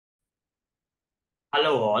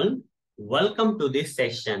Hello all, welcome to this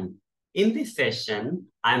session. In this session,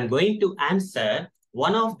 I am going to answer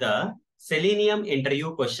one of the Selenium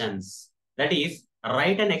interview questions. That is,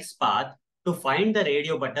 write an XPath to find the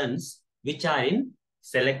radio buttons which are in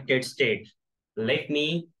selected state. Let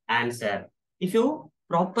me answer. If you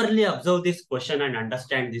properly observe this question and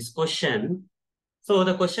understand this question, so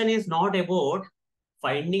the question is not about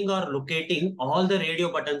finding or locating all the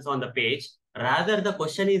radio buttons on the page. Rather, the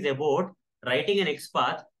question is about writing an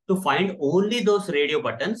XPath to find only those radio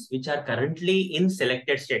buttons which are currently in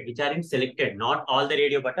selected state, which are in selected, not all the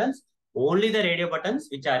radio buttons, only the radio buttons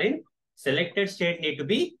which are in selected state need to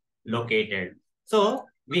be located. So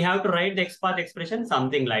we have to write the XPath expression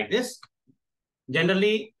something like this.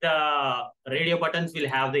 Generally, the radio buttons will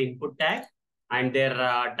have the input tag and their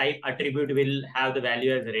type attribute will have the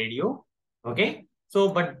value as radio. Okay. So,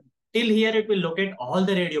 but till here it will locate all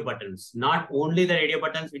the radio buttons, not only the radio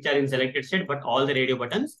buttons which are in selected state, but all the radio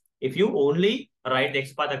buttons. If you only write the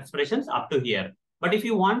XPath expressions up to here. But if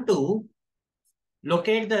you want to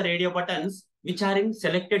locate the radio buttons which are in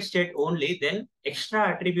selected state only, then extra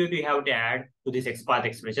attribute we have to add to this XPath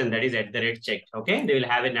expression, that is @checked. Okay. They will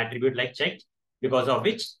have an attribute like checked, because of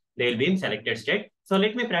which they will be in selected state. So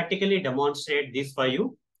let me practically demonstrate this for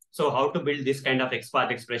you. So how to build this kind of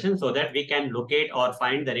XPath expression so that we can locate or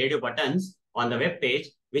find the radio buttons on the web page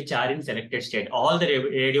which are in selected state. All the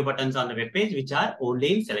radio buttons on the web page which are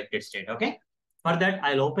only in selected state. Okay. For that,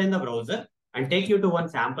 I'll open the browser and take you to one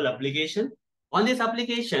sample application. On this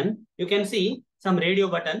application, you can see some radio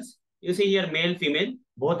buttons. You see here male, female,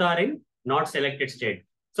 both are in not selected state.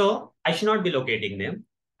 So I should not be locating them.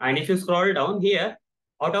 And if you scroll down here,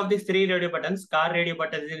 out of these three radio buttons, car radio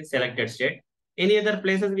button is in selected state. Any other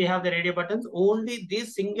places we have the radio buttons, only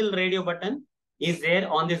this single radio button is there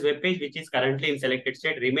on this web page, which is currently in selected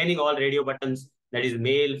state. Remaining all radio buttons, that is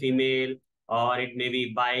male, female, or it may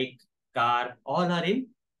be bike, car, all are in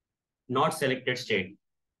not selected state.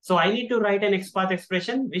 So I need to write an XPath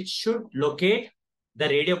expression which should locate the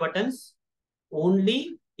radio buttons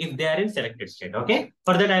only if they are in selected state. Okay.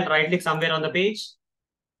 For that, I'll right click somewhere on the page.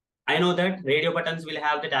 I know that radio buttons will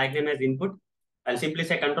have the tag name as input. I'll simply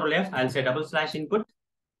say Control F. I'll say / input.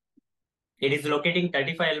 It is locating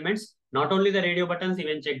 35 elements. Not only the radio buttons,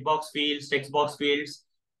 even checkbox fields, text box fields,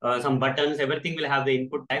 some buttons, everything will have the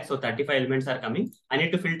input tag. So 35 elements are coming. I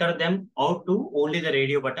need to filter them out to only the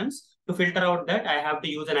radio buttons. To filter out that, I have to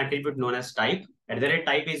use an attribute known as type.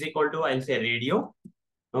 @type is equal to, I'll say radio.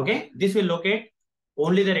 Okay. This will locate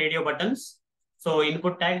only the radio buttons. So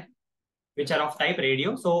input tag, which are of type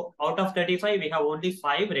radio. So out of 35, we have only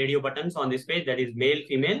 5 radio buttons on this page, that is male,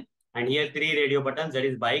 female, and here 3 radio buttons, that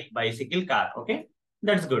is bike, bicycle, car. Okay,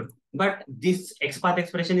 that's good. But this XPath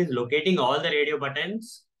expression is locating all the radio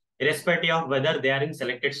buttons, irrespective of whether they are in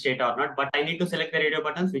selected state or not. But I need to select the radio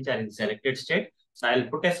buttons which are in selected state. So I'll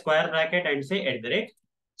put a square bracket and say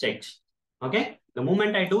 @checked. Okay, the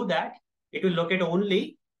moment I do that, it will locate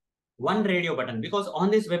only one radio button, because on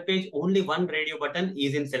this web page only one radio button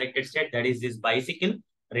is in selected state, that is this bicycle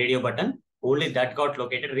radio button. Only that got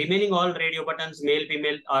located. Remaining all radio buttons, male,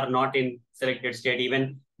 female, are not in selected state.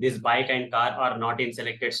 Even this bike and car are not in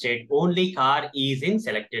selected state. Only car is in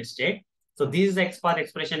selected state. So this is the XPath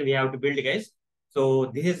expression we have to build, guys. So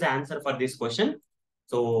this is the answer for this question.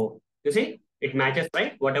 So you see, it matches,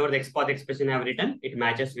 right? Whatever the XPath expression I have written, it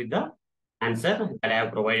matches with the answer that I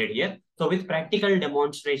have provided here. So with practical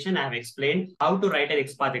demonstration, I have explained how to write an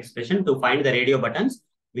XPath expression to find the radio buttons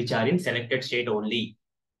which are in selected state only.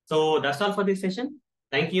 So that's all for this session.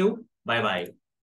 Thank you. Bye-bye.